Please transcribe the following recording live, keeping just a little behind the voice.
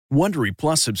Wondery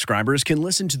Plus subscribers can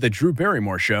listen to The Drew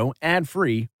Barrymore Show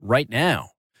ad-free right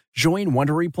now. Join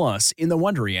Wondery Plus in the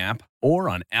Wondery app or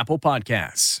on Apple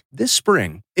Podcasts. This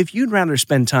spring, if you'd rather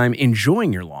spend time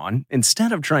enjoying your lawn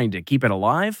instead of trying to keep it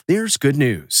alive, there's good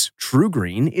news. True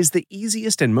Green is the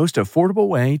easiest and most affordable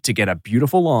way to get a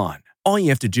beautiful lawn. All you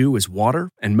have to do is water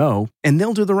and mow, and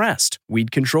they'll do the rest. Weed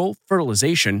control,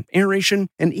 fertilization, aeration,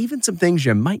 and even some things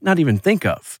you might not even think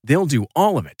of. They'll do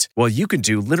all of it, while you can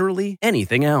do literally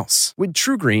anything else. With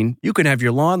True Green, you can have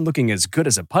your lawn looking as good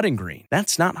as a putting green.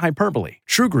 That's not hyperbole.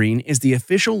 True Green is the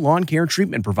official lawn care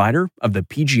treatment provider of the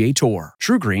PGA Tour.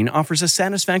 True Green offers a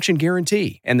satisfaction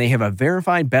guarantee, and they have a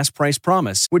verified best price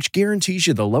promise, which guarantees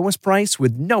you the lowest price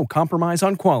with no compromise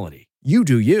on quality. You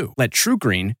do you. Let True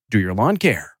Green do your lawn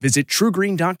care. Visit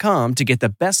truegreen.com to get the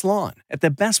best lawn at the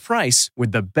best price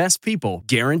with the best people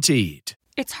guaranteed.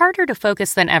 It's harder to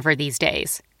focus than ever these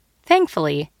days.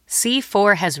 Thankfully,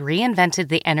 C4 has reinvented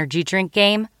the energy drink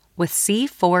game with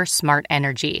C4 Smart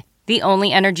Energy, the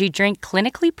only energy drink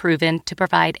clinically proven to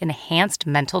provide enhanced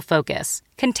mental focus,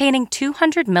 containing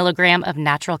 200 milligrams of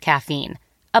natural caffeine,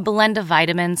 a blend of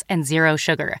vitamins, and zero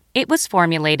sugar. It was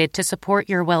formulated to support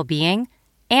your well-being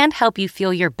and help you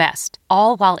feel your best,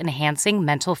 all while enhancing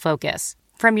mental focus.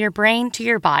 From your brain to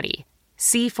your body,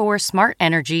 C4 Smart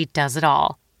Energy does it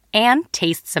all. And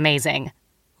tastes amazing.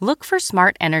 Look for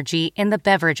Smart Energy in the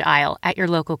beverage aisle at your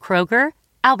local Kroger,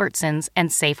 Albertsons, and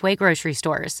Safeway grocery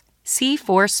stores.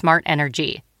 C4 Smart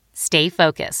Energy. Stay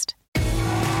focused.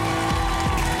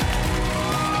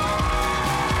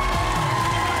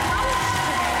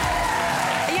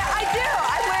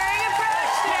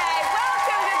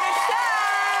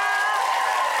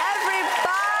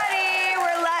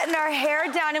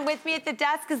 And with me at the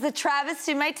desk is the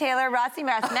travesty of my Taylor, Rossi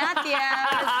Matthews.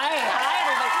 Hi,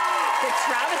 everybody. The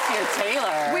travesty of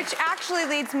Taylor. Which actually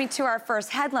leads me to our first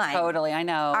headline. Totally, I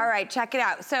know. All right, check it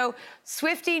out. So,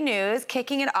 Swiftie News,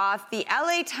 kicking it off, the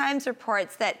LA Times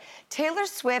reports that Taylor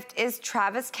Swift is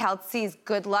Travis Kelce's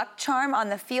good luck charm on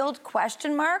the field, ?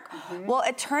 Well,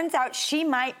 it turns out she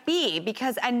might be,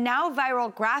 because a now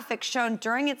viral graphic shown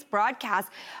during its broadcast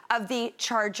of the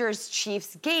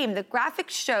Chargers-Chiefs game. The graphic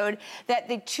showed that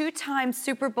the two-time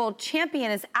Super Bowl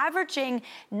champion is averaging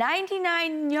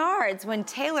 99 yards when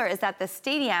Taylor is at the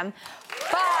stadium.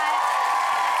 But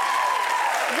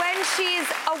when she's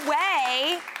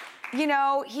away, you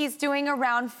know, he's doing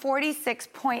around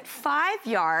 46.5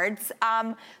 yards.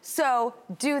 So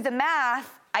do the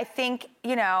math. I think,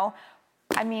 you know,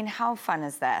 I mean, how fun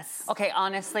is this? Okay,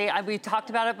 honestly, we've talked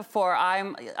about it before.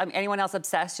 I'm anyone else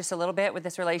obsessed just a little bit with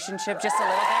this relationship? Just a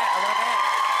little bit.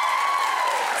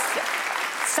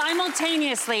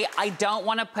 Simultaneously, I don't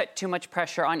want to put too much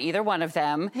pressure on either one of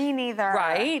them. Me neither.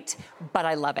 Right? But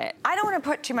I love it. I don't want to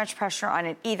put too much pressure on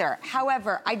it either.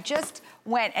 However, I just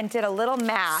went and did a little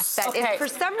math that if for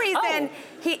some reason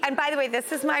and by the way,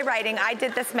 this is my writing. I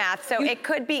did this math, so it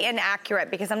could be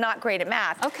inaccurate because I'm not great at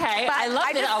math. Okay, but I love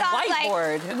it. A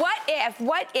whiteboard. Like,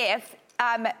 what if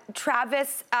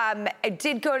Travis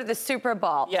did go to the Super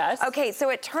Bowl? Yes. Okay, so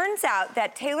it turns out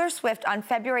that Taylor Swift on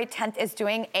February 10th is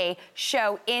doing a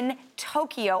show in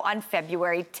Tokyo on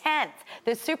February 10th.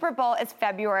 The Super Bowl is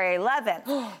February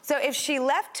 11th. So if she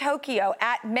left Tokyo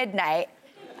at midnight,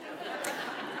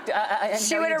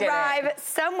 she would arrive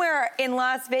somewhere in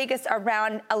Las Vegas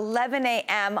around 11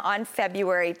 a.m. on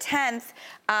February 10th.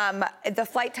 The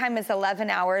flight time is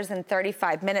 11 hours and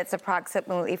 35 minutes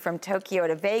approximately from Tokyo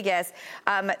to Vegas.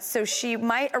 So she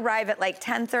might arrive at like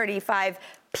 10:35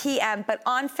 p.m., but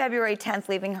on February 10th,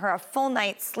 leaving her a full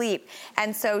night's sleep.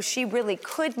 And so she really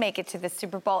could make it to the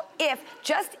Super Bowl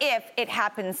just if it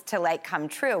happens to like come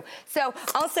true. So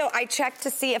also I checked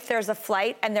to see if there's a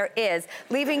flight, and there is,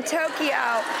 leaving Tokyo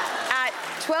at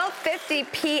 12:50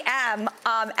 p.m.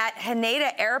 At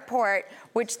Haneda Airport,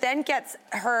 which then gets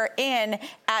her in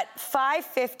at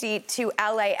 5:50 to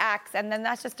LAX. And then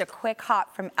that's just a quick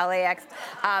hop from LAX.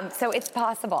 So it's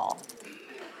possible.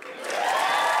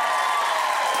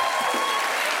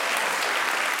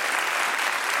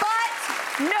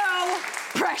 No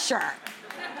pressure.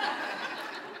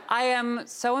 I am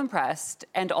so impressed,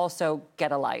 and also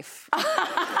get a life.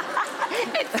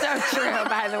 It's so true,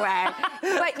 by the way.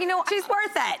 But you know, she's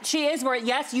worth it. She is worth it.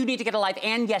 Yes, you need to get a life,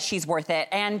 and yes, she's worth it.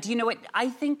 And you know what? I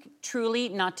think truly,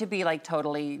 not to be like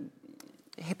totally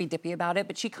hippy-dippy about it,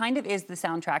 but she kind of is the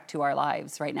soundtrack to our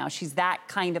lives right now. She's that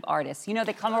kind of artist. You know,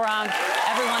 they come around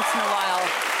every once in a while.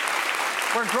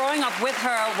 We're growing up with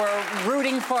her, we're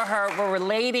rooting for her, we're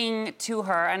relating to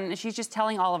her, and she's just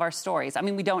telling all of our stories. I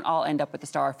mean, we don't all end up with the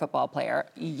star football player.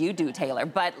 You do, Taylor,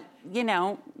 but, you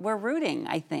know, we're rooting,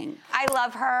 I think. I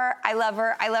love her. I love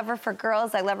her. I love her for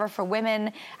girls. I love her for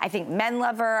women. I think men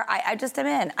love her. I just am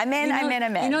in. I'm in.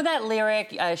 You know that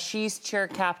lyric, she's cheer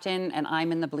captain and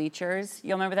I'm in the bleachers?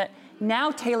 You remember that?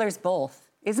 Now Taylor's both.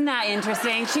 Isn't that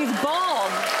interesting? She's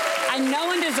bold. And no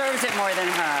one deserves it more than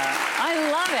her. I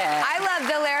love it. I love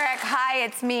the lyric, hi,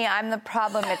 it's me, I'm the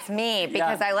problem, it's me,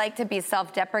 because I like to be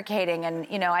self-deprecating, and,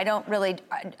 you know, I'm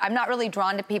not really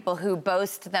drawn to people who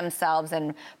boast themselves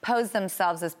and pose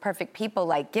themselves as perfect people.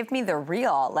 Like, give me the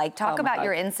real. Like, talk about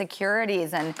your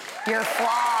insecurities and your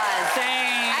flaws. Same.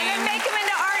 And then make them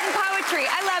into art and poetry.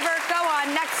 I love her. Go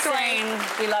on, next story. Same.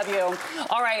 We love you.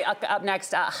 All right, up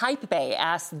next, Hype Bay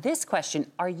asks this question.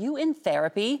 Are you in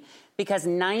therapy? Because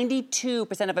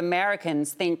 92% of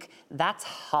Americans think that's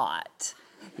hot.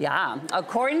 Yeah.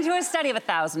 According to a study of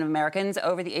 1,000 Americans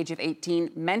over the age of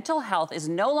 18, mental health is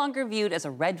no longer viewed as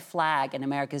a red flag in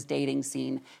America's dating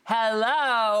scene.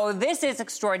 Hello, this is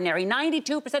extraordinary.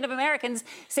 92% of Americans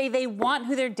say they want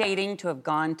who they're dating to have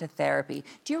gone to therapy.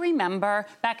 Do you remember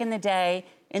back in the day,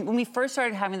 and when we first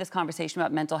started having this conversation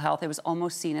about mental health, it was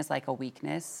almost seen as like a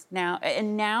weakness. Now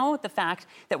the fact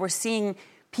that we're seeing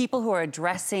people who are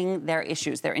addressing their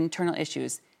issues, their internal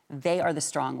issues, they are the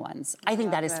strong ones. I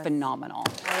think that is phenomenal.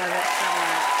 I love it so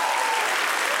much.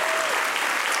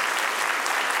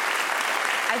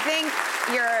 I think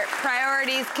your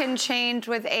priorities can change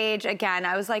with age. Again,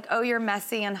 I was like, oh, you're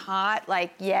messy and hot.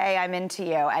 Like, yay, I'm into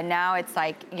you. And now it's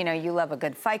like, you know, you love a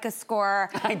good FICO score.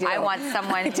 I do. I want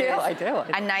someone who's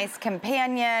a nice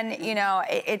companion. You know,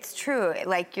 it's true.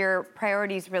 Like, your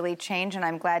priorities really change, and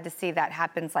I'm glad to see that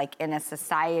happens, like, in a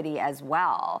society as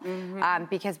well. Mm-hmm.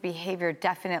 Because behavior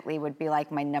definitely would be,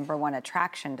 like, my number one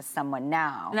attraction to someone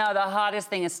now. No, the hottest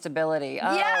thing is stability.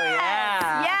 Oh,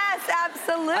 yes! Yes,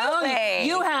 absolutely. Oh,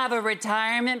 you have a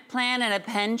retirement plan and a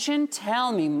pension?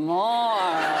 Tell me more.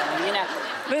 You know,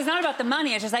 but it's not about the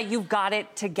money. It's just like you've got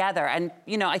it together. And,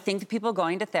 you know, I think the people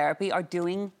going to therapy are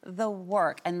doing the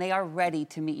work, and they are ready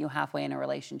to meet you halfway in a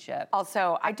relationship.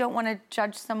 Also, I don't want to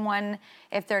judge someone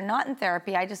if they're not in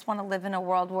therapy. I just want to live in a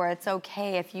world where it's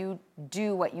okay if you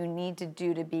do what you need to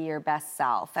do to be your best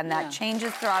self. And that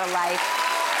changes throughout a life.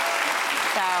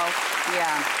 So,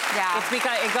 yeah. It's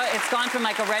because it's gone from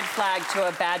like a red flag to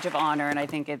a badge of honor, and I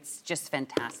think it's just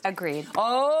fantastic. Agreed.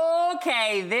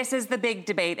 Okay, this is the big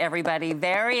debate, everybody.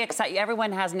 Very exciting.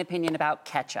 Everyone has an opinion about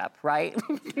ketchup, right?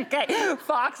 Okay.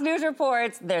 Fox News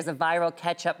reports there's a viral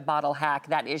ketchup bottle hack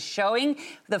that is showing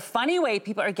the funny way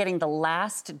people are getting the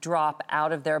last drop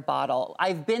out of their bottle.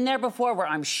 I've been there before where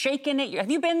I'm shaking it.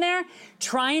 Have you been there?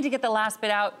 Trying to get the last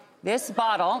bit out. This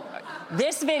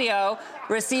video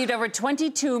received over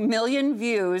 22 million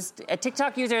views.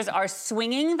 TikTok users are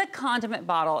swinging the condiment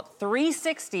bottle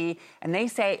 360, and they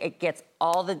say it gets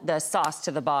all the sauce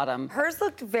to the bottom. Hers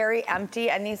looked very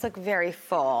empty, and these look very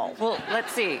full. Well,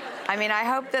 let's see. I mean, I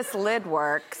hope this lid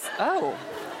works. Oh,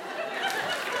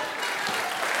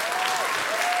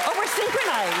 we're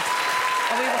synchronized.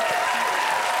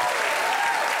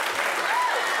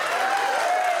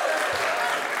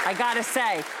 I gotta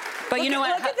say. But you know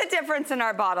what? Look at the difference in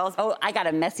our bottles. Oh, I got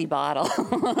a messy bottle.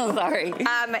 Sorry.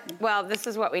 Well, this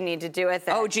is what we need to do with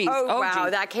it. Oh, geez. Oh, wow.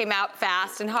 That came out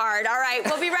fast and hard. All right.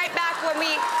 We'll be right back when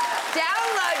we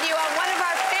download you on one of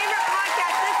our favorite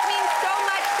podcasts. This means so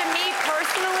much to me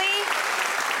personally.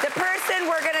 The person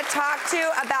we're going to talk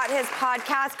to about his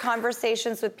podcast,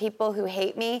 Conversations with People Who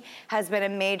Hate Me, has been a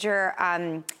major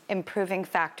improving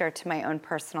factor to my own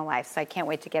personal life. So I can't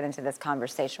wait to get into this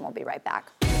conversation. We'll be right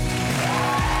back.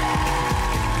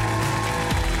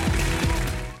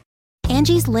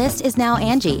 Angie's List is now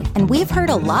Angie, and we've heard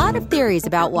a lot of theories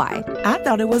about why. I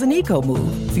thought it was an eco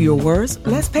move. Fewer words,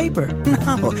 less paper.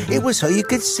 No, it was so you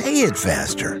could say it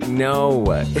faster. No,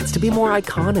 it's to be more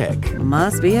iconic.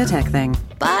 Must be a tech thing.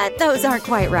 But those aren't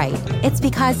quite right. It's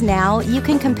because now you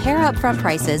can compare upfront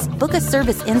prices, book a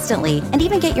service instantly, and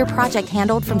even get your project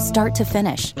handled from start to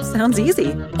finish. Sounds easy.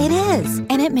 It is,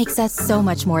 and it makes us so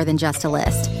much more than just a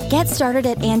list. Get started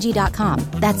at Angie.com.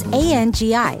 That's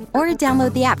ANGI, or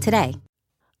download the app today.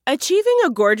 Achieving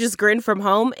a gorgeous grin from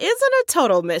home isn't a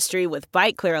total mystery with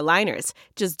Bite Clear aligners.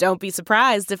 Just don't be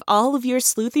surprised if all of your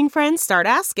sleuthing friends start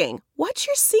asking, "What's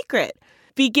your secret?"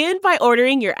 Begin by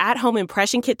ordering your at-home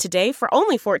impression kit today for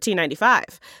only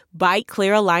 $14.95. Bite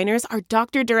Clear aligners are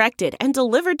doctor-directed and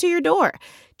delivered to your door.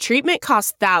 Treatment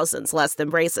costs thousands less than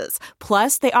braces.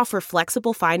 Plus, they offer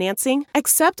flexible financing,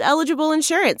 accept eligible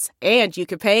insurance, and you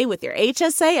can pay with your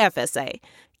HSA/FSA.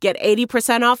 Get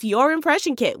 80% off your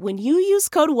impression kit when you use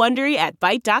code WONDERY at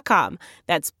Byte.com.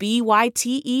 That's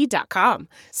BYTE.com.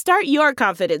 Start your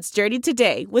confidence journey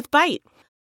today with Byte.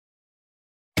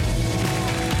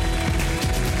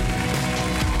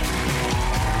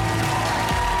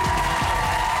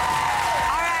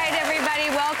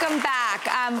 Welcome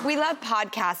back. We love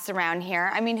podcasts around here.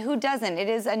 I mean, who doesn't? It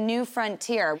is a new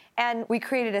frontier. And we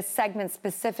created a segment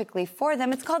specifically for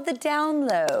them. It's called The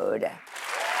Download.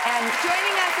 And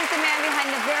joining us is the man behind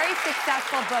the very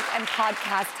successful book and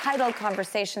podcast titled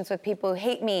Conversations with People Who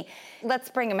Hate Me. Let's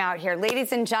bring him out here.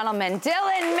 Ladies and gentlemen,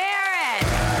 Dylan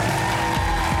Marron.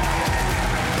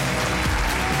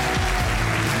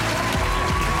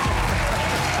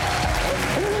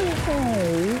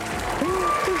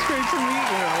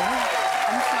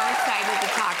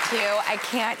 I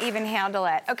can't even handle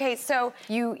it. Okay, so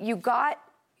you got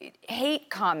hate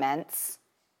comments,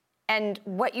 and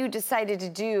what you decided to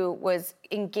do was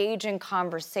engage in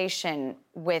conversation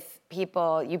with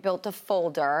people. You built a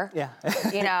folder. Yeah.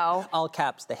 You know. All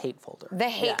caps, the hate folder. The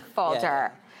hate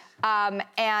folder.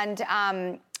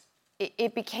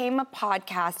 It became a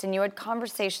podcast, and you had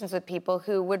conversations with people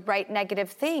who would write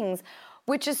negative things,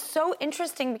 which is so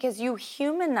interesting because you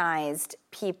humanized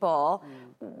people.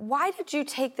 Why did you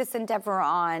take this endeavor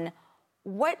on?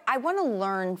 I want to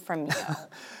learn from you.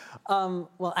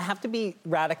 Well, I have to be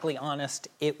radically honest.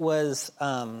 It was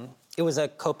a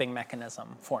coping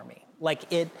mechanism for me.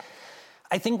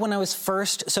 I think when I was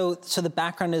first, so the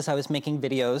background is I was making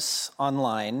videos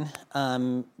online,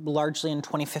 largely in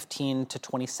 2015 to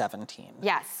 2017.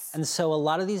 Yes. And so a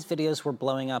lot of these videos were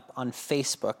blowing up on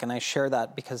Facebook, and I share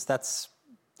that because that's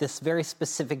this very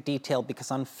specific detail, because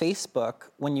on Facebook,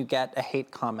 when you get a hate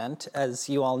comment, as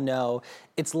you all know,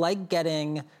 it's like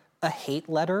getting a hate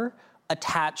letter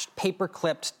attached, paper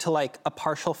clipped to like a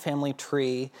partial family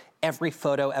tree, every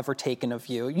photo ever taken of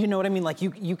you. You know what I mean? Like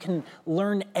you can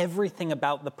learn everything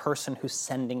about the person who's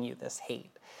sending you this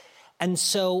hate. And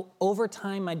so over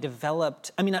time I developed,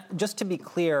 just to be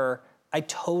clear, I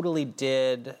totally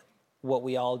did what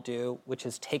we all do, which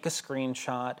is take a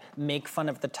screenshot, make fun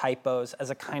of the typos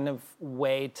as a kind of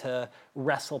way to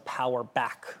wrestle power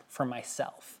back for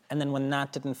myself. And then when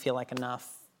that didn't feel like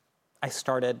enough, I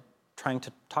started trying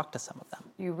to talk to some of them.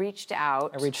 You reached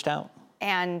out. I reached out.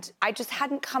 And I just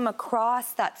hadn't come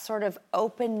across that sort of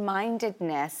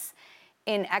open-mindedness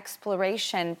in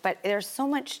exploration, but there's so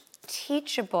much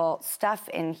teachable stuff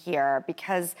in here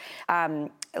because,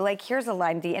 here's a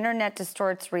line, the internet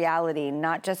distorts reality,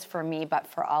 not just for me, but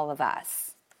for all of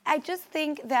us. I just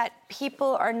think that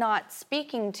people are not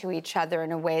speaking to each other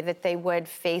in a way that they would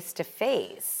face to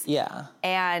face. Yeah.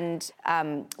 And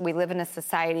we live in a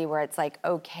society where it's like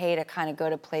okay to kind of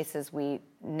go to places we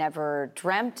never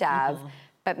dreamt of. Mm-hmm.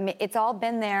 But it's all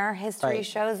been there. History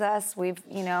shows us we've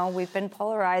been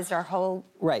polarized our whole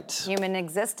human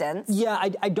existence. Yeah,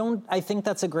 I think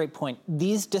that's a great point.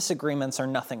 These disagreements are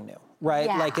nothing new, right?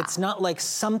 Yeah. Like, it's not like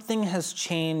something has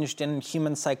changed in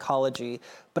human psychology,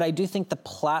 but I do think the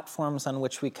platforms on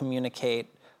which we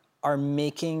communicate are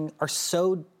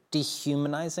so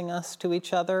dehumanizing us to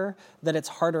each other that it's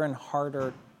harder and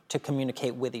harder to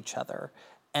communicate with each other.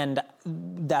 And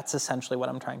that's essentially what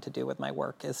I'm trying to do with my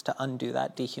work, is to undo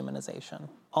that dehumanization.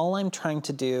 All I'm trying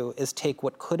to do is take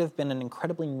what could have been an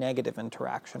incredibly negative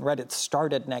interaction, right? It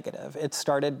started negative. It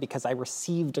started because I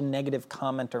received a negative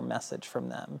comment or message from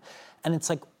them. And it's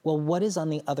like, well, what is on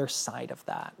the other side of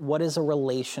that? What is a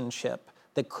relationship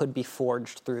that could be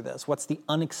forged through this? What's the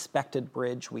unexpected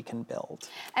bridge we can build?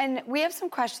 And we have some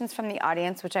questions from the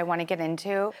audience, which I want to get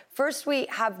into. First, we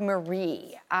have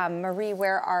Marie. Marie,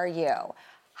 where are you?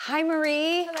 Hi,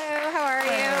 Marie. Hello, how are you?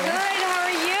 Good, how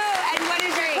are you? And what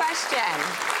is your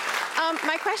question?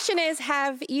 My question is,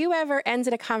 have you ever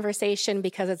ended a conversation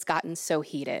because it's gotten so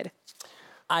heated?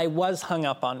 I was hung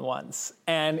up on once,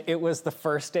 and it was the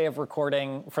first day of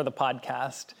recording for the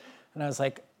podcast. And I was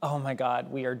like, oh my God,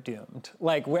 we are doomed.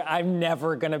 I'm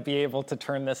never gonna be able to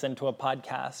turn this into a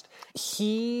podcast.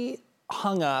 He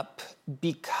hung up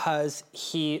because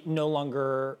he no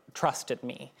longer trusted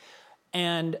me.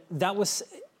 And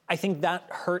I think that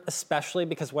hurt especially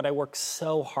because what I work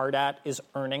so hard at is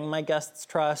earning my guests'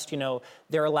 trust.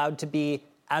 They're allowed to be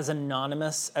as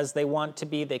anonymous as they want to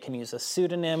be. They can use a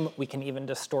pseudonym. We can even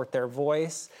distort their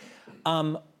voice.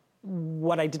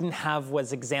 What I didn't have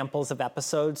was examples of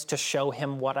episodes to show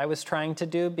him what I was trying to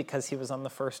do because he was on the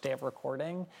first day of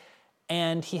recording.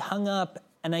 And he hung up,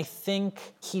 and I think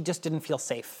he just didn't feel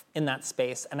safe in that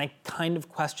space. And I kind of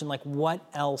questioned, what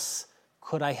else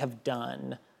could I have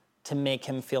done to make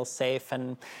him feel safe,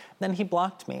 and then he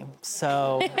blocked me.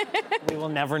 So we will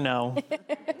never know.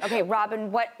 Okay,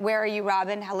 Robin, where are you,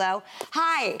 Robin? Hello.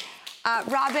 Hi,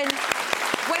 Robin,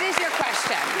 what is your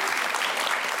question?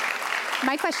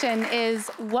 My question is,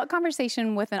 what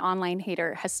conversation with an online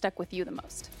hater has stuck with you the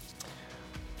most?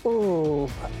 Ooh,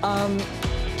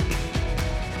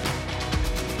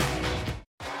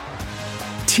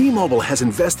 T-Mobile has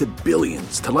invested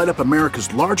billions to light up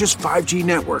America's largest 5G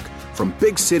network, from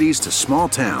big cities to small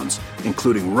towns,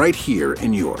 including right here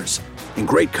in yours. And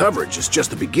great coverage is just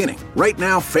the beginning. Right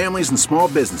now, families and small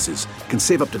businesses can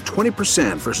save up to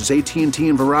 20% versus AT&T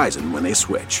and Verizon when they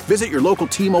switch. Visit your local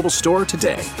T-Mobile store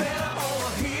today.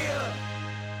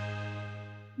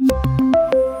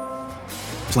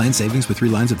 Plan savings with 3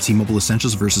 lines of T-Mobile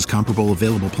Essentials versus comparable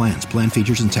available plans. Plan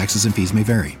features and taxes and fees may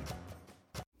vary.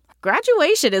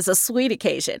 Graduation is a sweet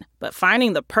occasion, but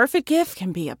finding the perfect gift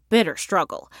can be a bitter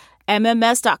struggle.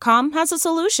 MMS.com has a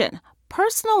solution.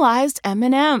 Personalized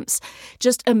M&Ms.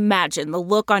 Just imagine the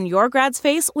look on your grad's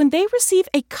face when they receive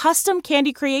a custom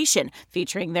candy creation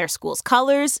featuring their school's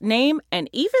colors, name, and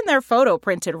even their photo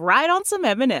printed right on some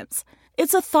M&Ms.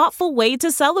 It's a thoughtful way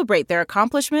to celebrate their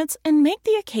accomplishments and make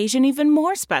the occasion even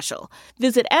more special.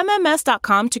 Visit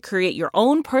MMS.com to create your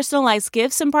own personalized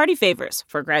gifts and party favors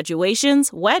for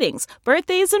graduations, weddings,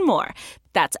 birthdays, and more.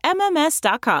 That's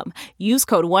MMS.com. Use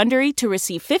code WONDERY to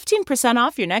receive 15%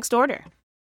 off your next order.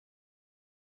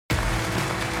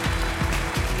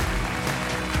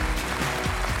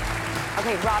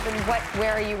 Okay, Robin,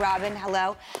 where are you, Robin?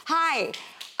 Hello. Hi,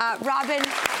 Robin,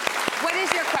 what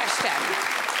is your question?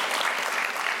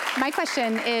 My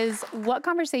question is, what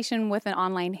conversation with an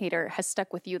online hater has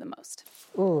stuck with you the most?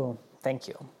 Ooh, thank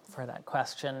you for that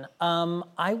question.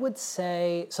 I would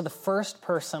say, so the first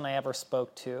person I ever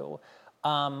spoke to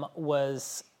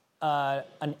was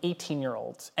an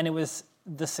 18-year-old. And it was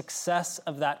the success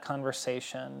of that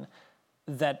conversation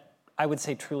that I would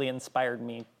say truly inspired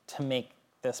me to make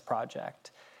this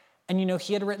project. And, you know,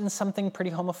 he had written something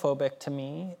pretty homophobic to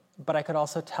me, but I could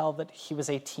also tell that he was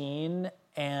 18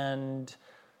 and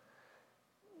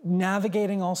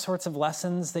navigating all sorts of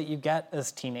lessons that you get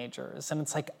as teenagers. And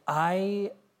it's like,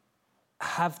 I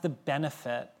have the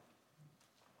benefit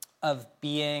of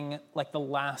being like the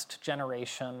last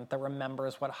generation that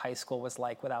remembers what high school was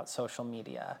like without social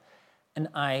media. And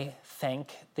I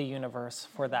thank the universe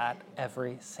for that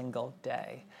every single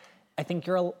day. I think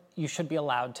you should be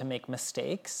allowed to make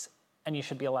mistakes, and you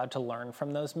should be allowed to learn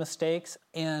from those mistakes.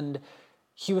 And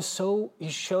he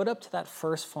showed up to that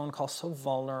first phone call so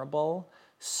vulnerable,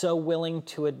 so willing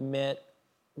to admit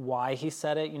why he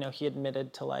said it. You know, he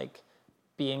admitted to like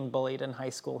being bullied in high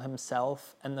school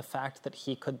himself, and the fact that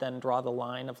he could then draw the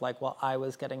line of like, well, I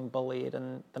was getting bullied,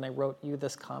 and then I wrote you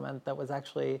this comment that was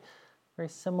actually very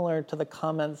similar to the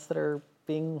comments that are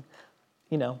being,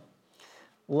 you know,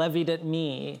 levied at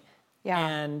me. Yeah.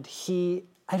 And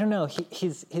I don't know,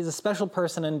 he's a special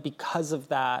person, and because of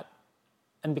that,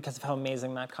 and because of how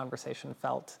amazing that conversation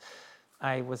felt,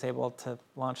 I was able to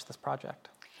launch this project.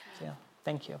 So, yeah,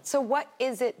 thank you. So what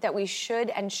is it that we should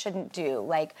and shouldn't do?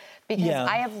 Like, because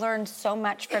I have learned so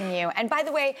much from you. And by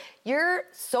the way, you're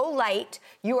so light.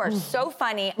 You are so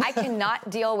funny. I cannot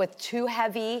deal with too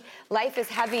heavy. Life is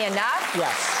heavy enough.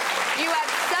 Yes. You have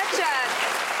such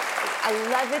a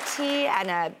levity and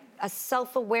a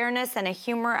self-awareness and a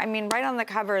humor. I mean, right on the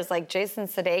cover is like Jason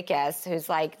Sudeikis, who's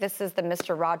like, this is the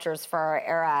Mr. Rogers for our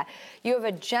era. You have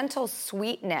a gentle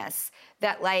sweetness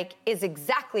that like is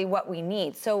exactly what we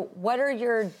need. So what are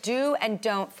your do and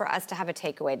don't for us to have a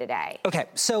takeaway today? Okay,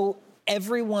 so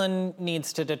everyone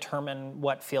needs to determine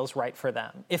what feels right for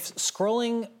them. If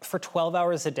scrolling for 12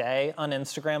 hours a day on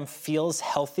Instagram feels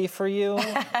healthy for you,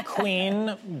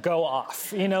 queen, go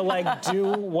off. You know, like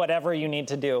do whatever you need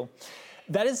to do.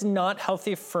 That is not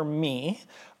healthy for me.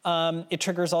 It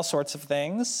triggers all sorts of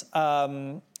things.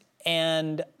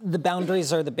 And the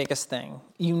boundaries are the biggest thing.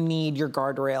 You need your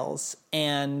guardrails.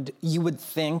 And you would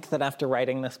think that after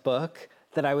writing this book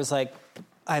that I was like,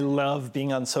 I love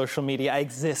being on social media. I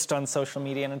exist on social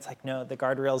media. And it's like, no, the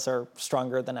guardrails are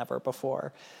stronger than ever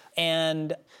before.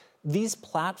 And these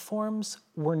platforms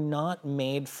were not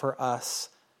made for us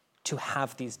to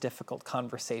have these difficult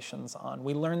conversations on.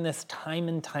 We learn this time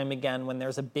and time again when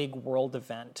there's a big world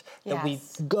event that we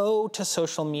go to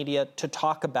social media to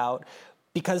talk about,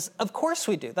 because of course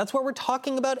we do. That's where we're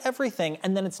talking about everything.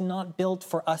 And then it's not built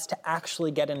for us to actually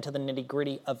get into the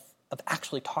nitty-gritty of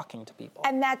actually talking to people.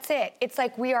 And that's it. It's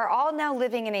like we are all now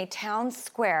living in a town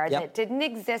square that didn't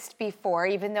exist before,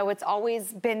 even though it's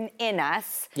always been in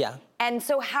us. Yeah. And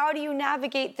so how do you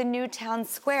navigate the new town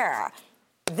square?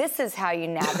 This is how you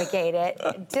navigate it.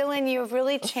 Dylan, you've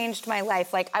really changed my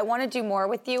life. Like, I want to do more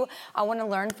with you. I want to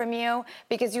learn from you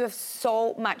because you have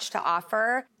so much to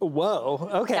offer. Whoa,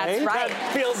 okay. That's right.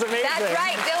 That feels amazing. That's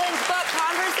right. Dylan's book,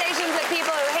 Conversations with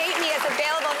People Who Hate Me, is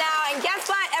available now. And guess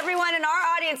what? Everyone in our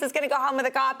audience is going to go home with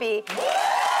a copy. So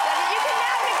that you can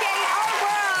navigate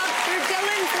our world through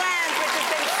Dylan's lens, which has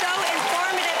been so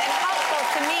informative and helpful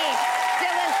to me.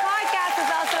 Dylan's podcast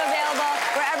is also available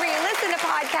wherever you listen to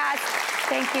podcasts.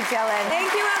 Thank you, Dylan. Thank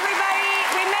you, everybody.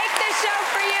 We make this show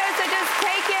for you, so just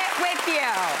take it with you.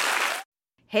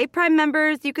 Hey, Prime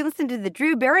members, you can listen to the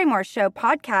Drew Barrymore Show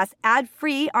podcast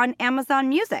ad-free on Amazon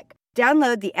Music.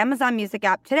 Download the Amazon Music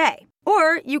app today.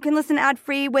 Or you can listen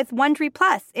ad-free with Wondery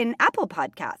Plus in Apple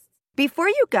Podcasts. Before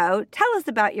you go, tell us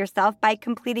about yourself by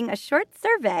completing a short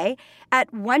survey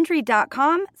at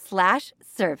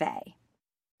Wondery.com/survey.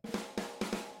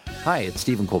 Hi, it's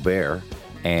Stephen Colbert,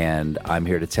 and I'm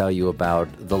here to tell you about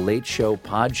The Late Show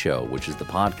Pod Show, which is the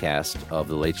podcast of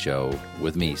The Late Show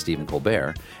with me, Stephen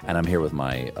Colbert, and I'm here with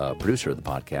my producer of the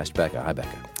podcast, Becca. Hi,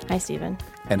 Becca. Hi, Stephen.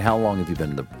 And how long have you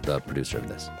been the producer of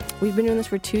this? We've been doing this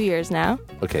for 2 years now.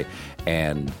 Okay,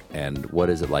 and what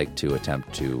is it like to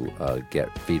attempt to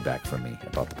get feedback from me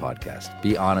about the podcast?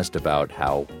 Be honest about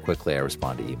how quickly I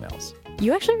respond to emails.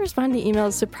 You actually respond to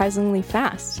emails surprisingly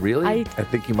fast. Really? I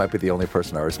think you might be the only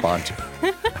person I respond to.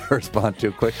 I respond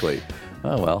to quickly.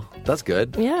 Oh, well, that's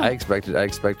good. Yeah. I expected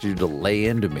you to lay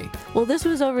into me. Well, this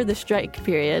was over the strike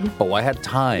period. Oh, I had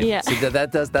time. Yeah. See,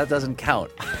 that doesn't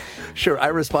count. Sure, I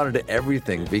responded to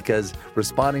everything because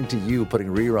responding to you putting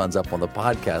reruns up on the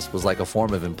podcast was like a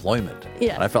form of employment.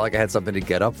 Yeah. And I felt like I had something to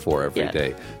get up for every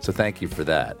day. So thank you for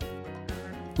that.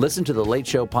 Listen to The Late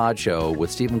Show Pod Show with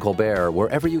Stephen Colbert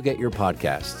wherever you get your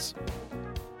podcasts.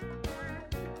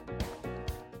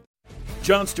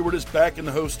 Jon Stewart is back in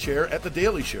the host chair at The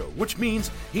Daily Show, which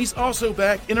means he's also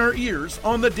back in our ears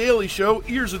on The Daily Show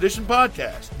Ears Edition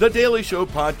podcast. The Daily Show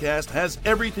podcast has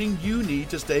everything you need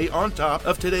to stay on top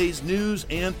of today's news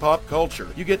and pop culture.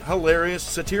 You get hilarious,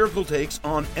 satirical takes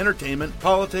on entertainment,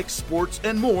 politics, sports,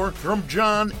 and more from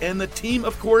Jon and the team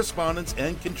of correspondents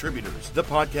and contributors. The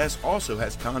podcast also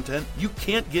has content you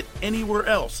can't get anywhere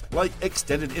else, like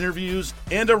extended interviews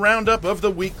and a roundup of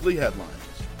the weekly headlines.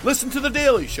 Listen to The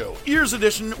Daily Show, Ears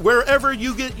Edition, wherever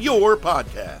you get your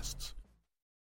podcasts.